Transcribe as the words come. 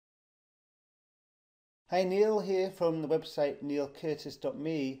Hi, Neil here from the website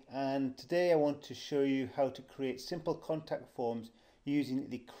neilcurtis.me, and today I want to show you how to create simple contact forms using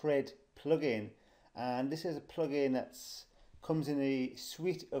the CRED plugin. And this is a plugin that comes in a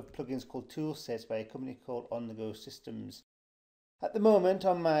suite of plugins called Toolsets by a company called On The Go Systems. At the moment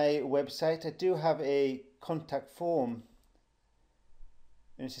on my website I do have a contact form,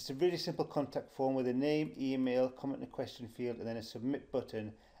 and it's just a really simple contact form with a name, email, comment and question field, and then a submit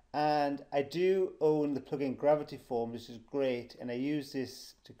button. And I do own the plugin Gravity Form, which is great, and I use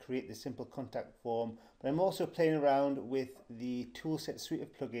this to create the simple contact form. But I'm also playing around with the Toolset suite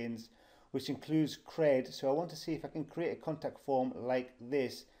of plugins, which includes CRED. So I want to see if I can create a contact form like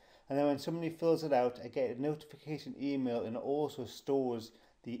this, and then when somebody fills it out, I get a notification email, and it also stores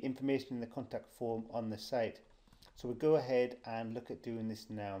the information in the contact form on the site. So we'll go ahead and look at doing this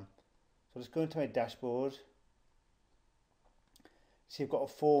now. So let's go into my dashboard. So you've got a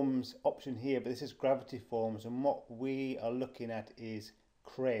forms option here, but this is Gravity Forms, and what we are looking at is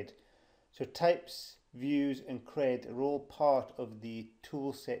CRED. So types, views and CRED are all part of the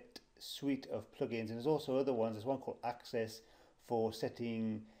Toolset suite of plugins, and there's also other ones. There's one called Access for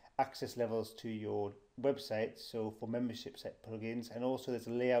setting access levels to your website, so for membership set plugins, and also there's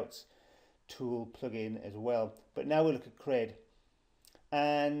a layouts tool plugin as well. But now we'll look at CRED.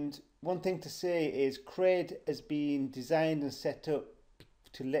 And one thing to say is CRED has been designed and set up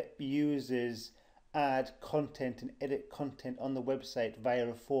to let users add content and edit content on the website via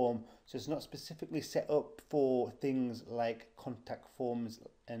a form. So it's not specifically set up for things like contact forms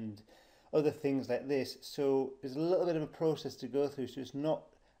and other things like this. So there's a little bit of a process to go through, so it's not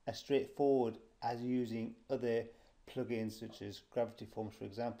as straightforward as using other plugins such as Gravity Forms, for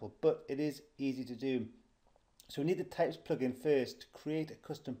example, but it is easy to do. So we need the types plugin first to create a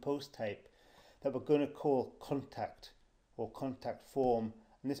custom post type that we're going to call contact or contact form,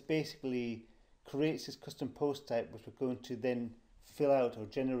 and this basically creates this custom post type which we're going to then fill out or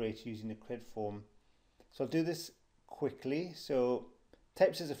generate using the CRED form. So I'll do this quickly. So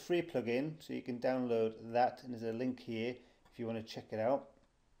types is a free plugin, so you can download that, and there's a link here if you want to check it out.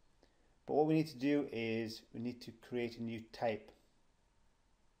 But what we need to do is we need to create a new type.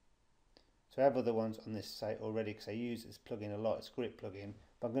 So I have other ones on this site already because I use this plugin a lot. It's a great plugin.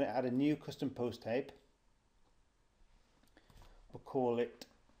 But I'm going to add a new custom post type. We'll call it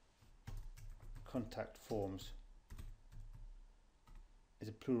contact forms. It's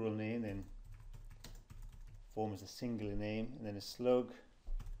a plural name, then form is a singular name, and then a slug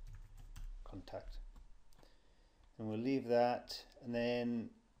contact. And we'll leave that, and then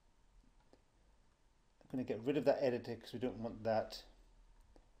I'm going to get rid of that editor because we don't want that.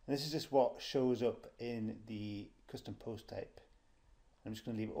 And this is just what shows up in the custom post type. I'm just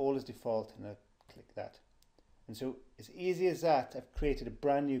going to leave it all as default, and I'll click that. And so as easy as that, I've created a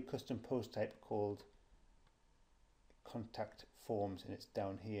brand new custom post type called contact forms, and it's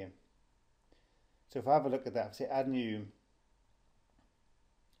down here. So if I have a look at that, say add new, you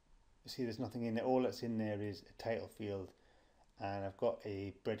see there's nothing in there. All that's in there is a title field, and I've got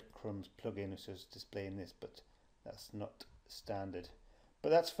a breadcrumbs plugin which is displaying this, but that's not standard.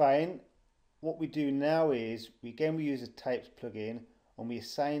 But that's fine. What we do now is we use a types plugin, and we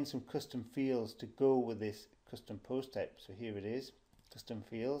assign some custom fields to go with this custom post type. So here it is, custom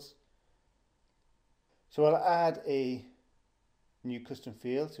fields. So I'll add a new custom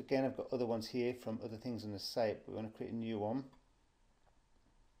field. So again, I've got other ones here from other things on the site, but we're going to create a new one.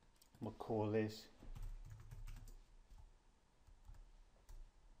 We'll call this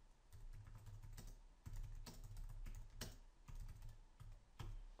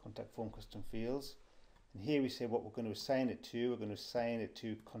contact form custom fields. And here we say what we're going to assign it to. We're going to assign it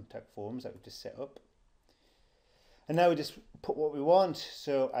to contact forms that we've just set up. And now we just put what we want.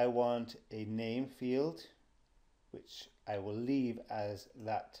 So I want a name field, which I will leave as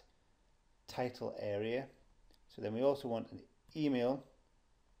that title area. So then we also want an email.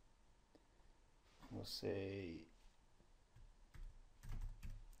 We'll say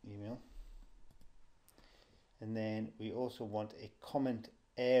email. And then we also want a comment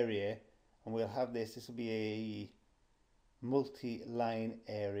area, and we'll have this will be a multi-line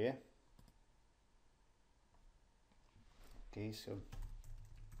area. Okay, so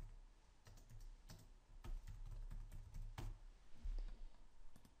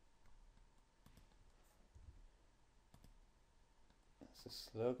that's a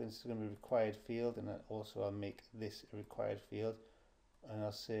slug, and this is going to be a required field, and also I'll make this a required field, and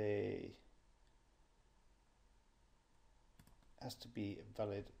I'll say has to be a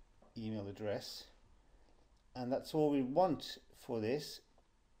valid email address, and that's all we want for this.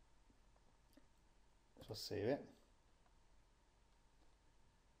 So I'll save it.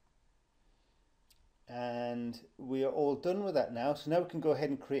 And we are all done with that now. So now we can go ahead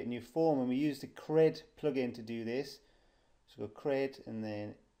and create a new form, and we use the CRED plugin to do this. So go CRED and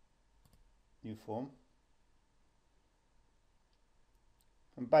then new form.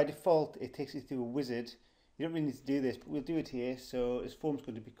 And by default, it takes you through a wizard. You don't really need to do this, but we'll do it here. So this form's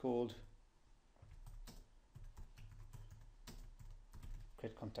going to be called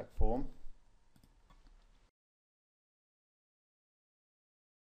CRED contact form.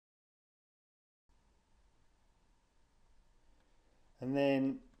 And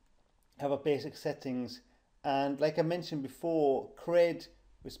then have our basic settings. And like I mentioned before, CRED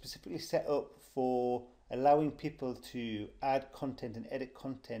was specifically set up for allowing people to add content and edit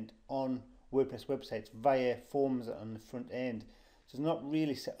content on WordPress websites via forms on the front end. So it's not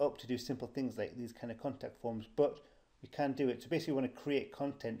really set up to do simple things like these kind of contact forms, but we can do it. So basically we want to create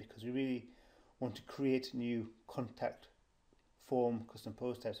content because we really want to create new contact form custom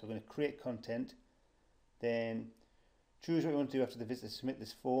post types. So we're going to create content, then choose what we want to do after the visitor submit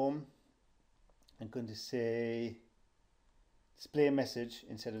this form. I'm going to say display a message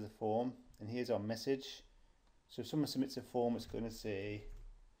instead of the form, and here's our message. So if someone submits a form, it's going to say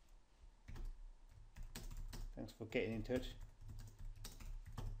thanks for getting in touch.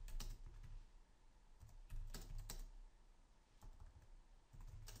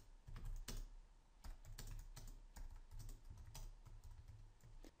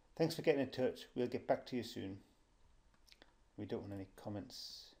 Thanks for getting in touch. We'll get back to you soon. We don't want any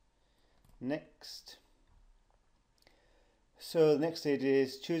comments. Next. So the next stage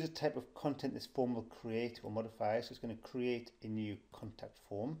is choose a type of content this form will create or modify. So it's going to create a new contact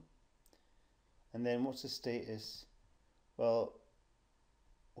form. And then what's the status? Well,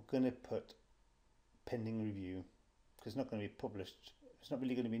 we're going to put pending review because it's not going to be published. It's not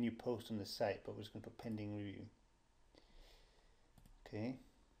really going to be a new post on the site, but we're just going to put pending review. Okay.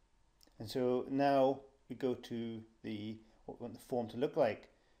 And so now we go to what we want the form to look like.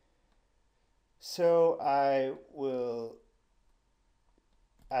 So I will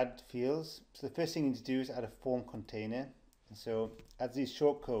add fields. So the first thing you need to do is add a form container. And so add these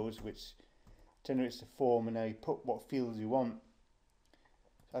shortcodes which generates the form, and now you put what fields you want.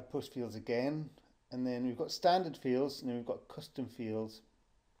 So add post fields again, and then we've got standard fields, and then we've got custom fields.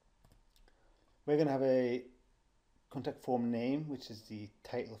 We're going to have a contact form name, which is the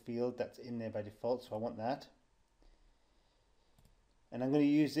title field that's in there by default, so I want that. And I'm going to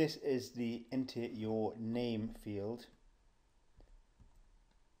use this as the enter your name field.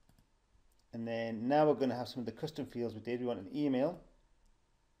 And then now we're going to have some of the custom fields we did. We want an email.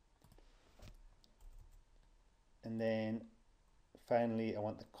 And then finally I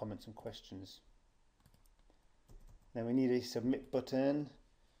want the comments and questions. Then we need a submit button.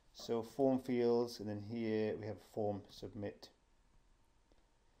 So form fields, and then here we have form submit.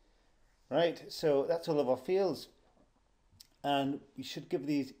 Right, so that's all of our fields. And we should give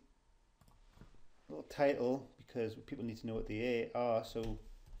these a little title because people need to know what they are. So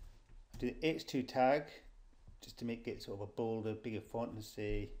do the H2 tag just to make it sort of a bolder, bigger font, and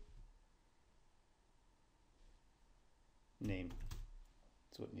say name.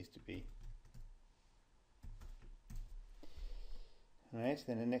 That's what it needs to be. Right,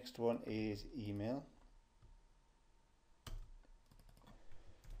 then the next one is email.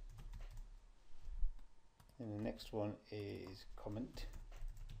 And the next one is comment,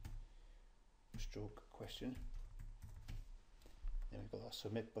 stroke question. Then we've got our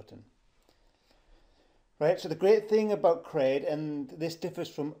submit button. Right, so the great thing about CRED, and this differs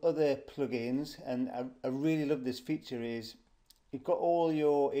from other plugins, and I really love this feature, is you've got all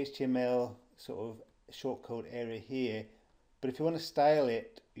your HTML sort of shortcode area here, but if you want to style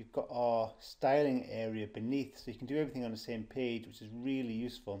it, you've got our styling area beneath, so you can do everything on the same page, which is really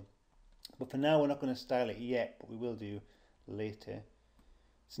useful. But for now, we're not going to style it yet, but we will do later.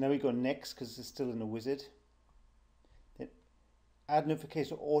 So now we go next because it's still in the wizard. Then add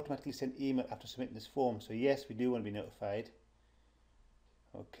notification to automatically send email after submitting this form. So yes, we do want to be notified.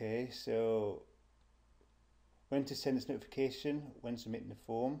 Okay, so when to send this notification? When submitting the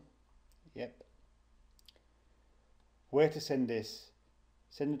form. Yep. Where to send this?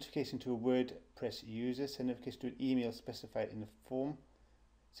 Send notification to a WordPress user. Send notification to an email specified in the form.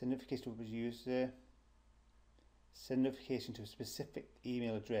 Send notification to a user. Send notification to a specific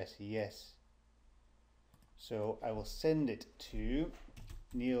email address. Yes. So I will send it to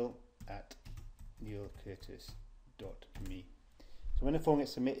neil@neilcurtis.me. So when the form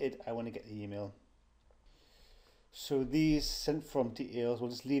gets submitted, I want to get the email. So these sent from details, we'll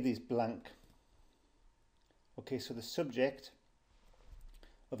just leave these blank. Okay, so the subject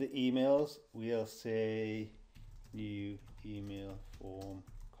of the emails, we'll say new email form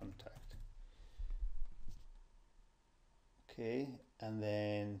contact. Okay, and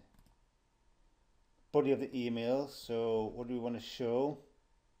then body of the email. So what do we want to show?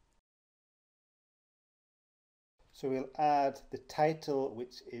 So we'll add the title,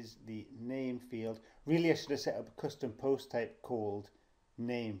 which is the name field. Really, I should have set up a custom post type called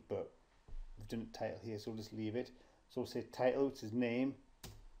name, but we've done a title here, so we'll just leave it. So we'll say title, which is name,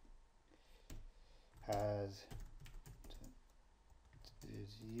 as did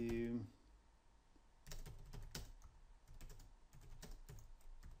you.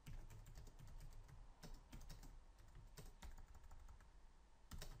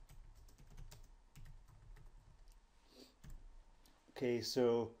 Okay,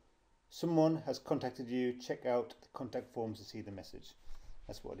 so someone has contacted you, check out the contact forms to see the message.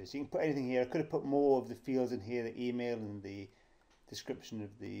 That's what it is. You can put anything here. I could have put more of the fields in here, the email and the description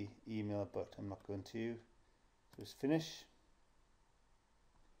of the email, but I'm not going to. So just finish.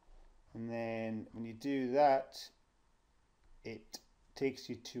 And then when you do that, it takes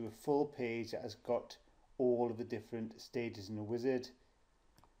you to a full page that has got all of the different stages in the wizard.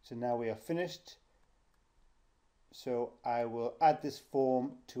 So now we are finished. So I will add this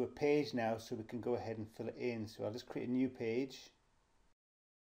form to a page now so we can go ahead and fill it in. So I'll just create a new page.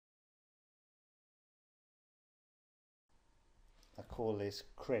 I call this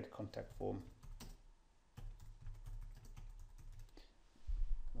CRED contact form.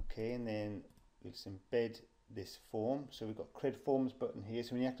 Okay, and then we'll just embed this form. So we've got CRED forms button here.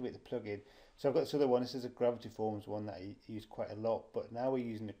 So when you activate the plugin, so I've got this other one. This is a Gravity Forms one that I use quite a lot, but now we're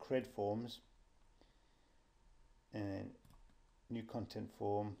using the CRED forms. And then new content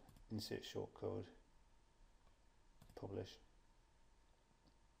form, insert shortcode, publish.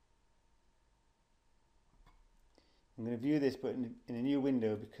 I'm going to view this but in a new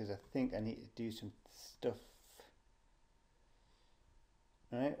window because I think I need to do some stuff.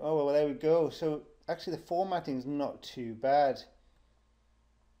 Alright, oh well, there we go. So actually the formatting is not too bad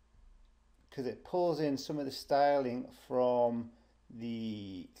because it pulls in some of the styling from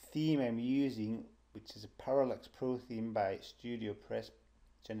the theme I'm using, which is a Parallax Pro theme by WordPress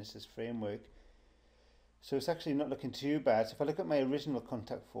Genesis Framework. So it's actually not looking too bad. So if I look at my original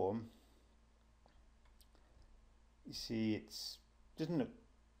contact form, you see it doesn't look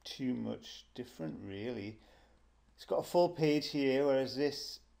too much different really. It's got a full page here, whereas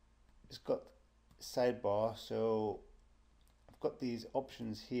this has got a sidebar. So I've got these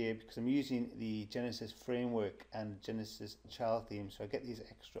options here because I'm using the Genesis Framework and Genesis child theme, so I get these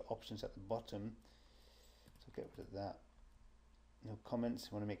extra options at the bottom. So get rid of that. No comments.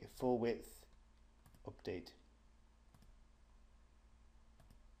 I want to make it full width. Update.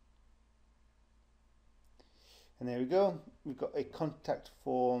 And there we go. We've got a contact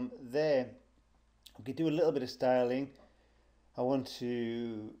form there. We could do a little bit of styling. I want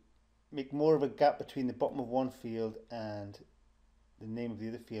to make more of a gap between the bottom of one field and the name of the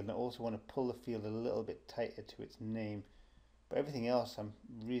other field, and I also want to pull the field a little bit tighter to its name, but everything else I'm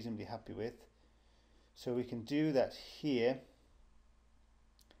reasonably happy with. So we can do that here,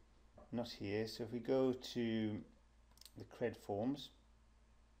 not here. So if we go to the CRED forms,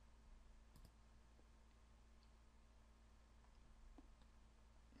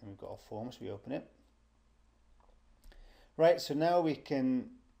 and we've got our forms, we open it. Right, so now we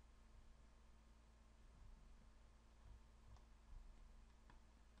can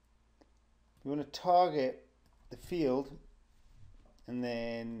want to target the field and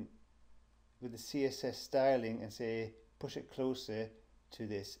then with the CSS styling and say push it closer to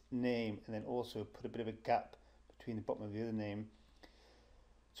this name, and then also put a bit of a gap between the bottom of the other name.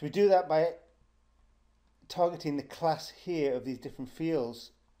 So we do that by targeting the class here of these different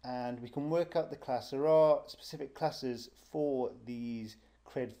fields, and we can work out the class. There are specific classes for these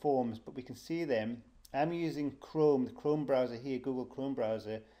CRED forms, but we can see them. I'm using Chrome, the Chrome browser here, Google Chrome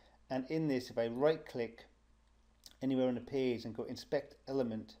browser, and in this, if I right click anywhere on the page and go inspect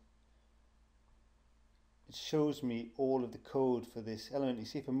element, it shows me all of the code for this element. You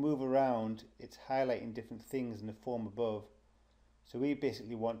see if I move around, it's highlighting different things in the form above. So we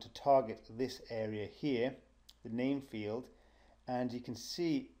basically want to target this area here, the name field, and you can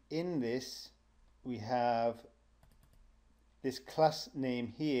see in this we have this class name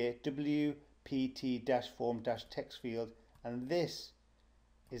here, WPT-form-text field, and this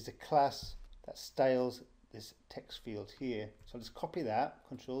is the class that styles this text field here. So I'll just copy that,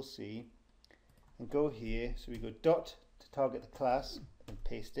 Control C, and go here. So we go dot to target the class and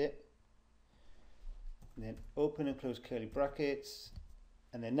paste it, and then open and close curly brackets,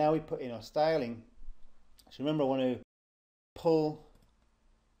 and then now we put in our styling. So remember, I want to pull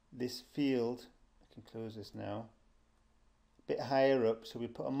this field, I can close this now, a bit higher up, so we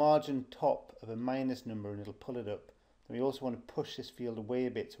put a margin top of a minus number and it'll pull it up. And we also want to push this field away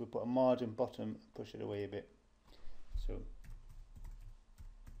a bit, so we put a margin bottom and push it away a bit. So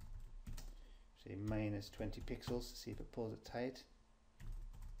say minus 20 pixels to see if it pulls it tight.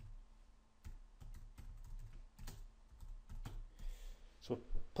 So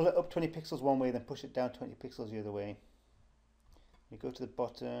pull it up 20 pixels one way, then push it down 20 pixels the other way. We go to the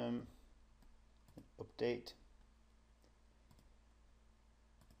bottom, update,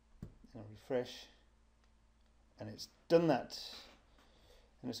 and refresh, and it's done that.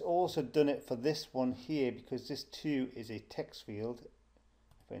 And it's also done it for this one here, because this too is a text field.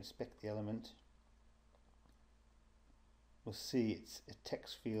 If I inspect the element, we'll see it's a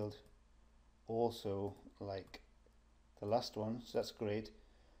text field also, like the last one, so that's great.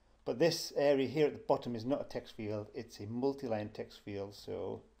 But this area here at the bottom is not a text field, it's a multi-line text field,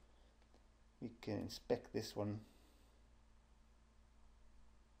 so we can inspect this one.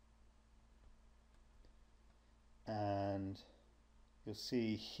 And you'll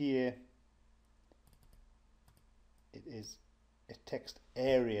see here it is a text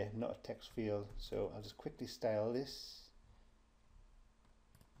area, not a text field. So I'll just quickly style this.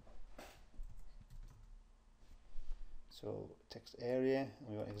 So text area,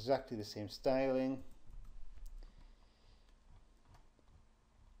 we want exactly the same styling.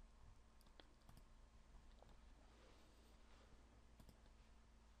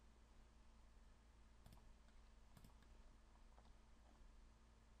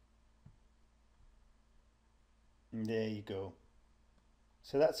 And there you go.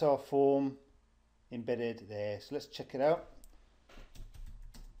 So that's our form embedded there. So let's check it out.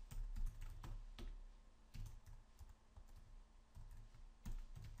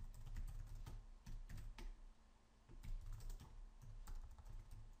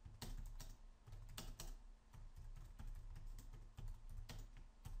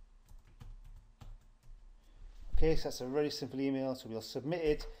 Okay, so that's a very simple email, so we'll submit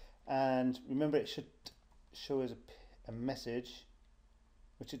it, and remember it should show us a message,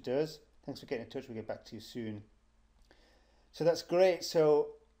 which it does. Thanks for getting in touch, we'll get back to you soon. So that's great,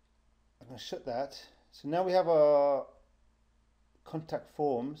 so I'm going to shut that. So now we have our contact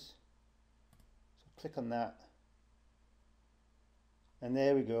forms, so click on that, and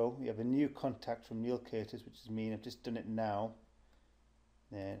there we go, we have a new contact from Neil Curtis, which is me, and I've just done it now.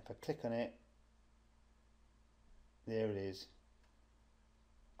 Then if I click on it, there it is.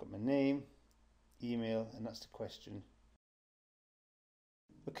 Got my name, email, and that's the question.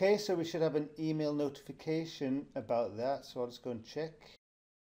 Okay, so we should have an email notification about that, so I'll just go and check.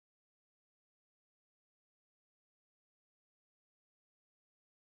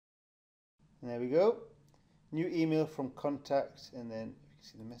 And there we go. New email from contact, and then you can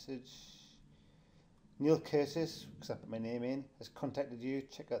see the message. Neil Curtis, because I put my name in, has contacted you.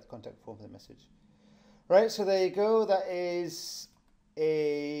 Check out the contact form for the message. Right, so there you go. That is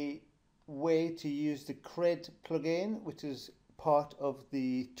a way to use the CRED plugin, which is part of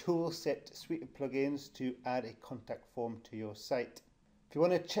the toolset suite of plugins to add a contact form to your site. If you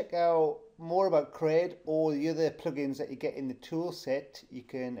want to check out more about CRED or the other plugins that you get in the toolset, you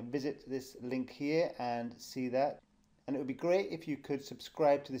can visit this link here and see that. And it would be great if you could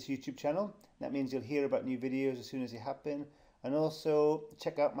subscribe to this YouTube channel. That means you'll hear about new videos as soon as they happen. And also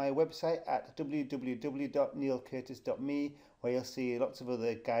check out my website at www.neilcurtis.me, where you'll see lots of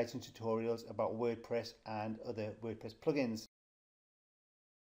other guides and tutorials about WordPress and other WordPress plugins.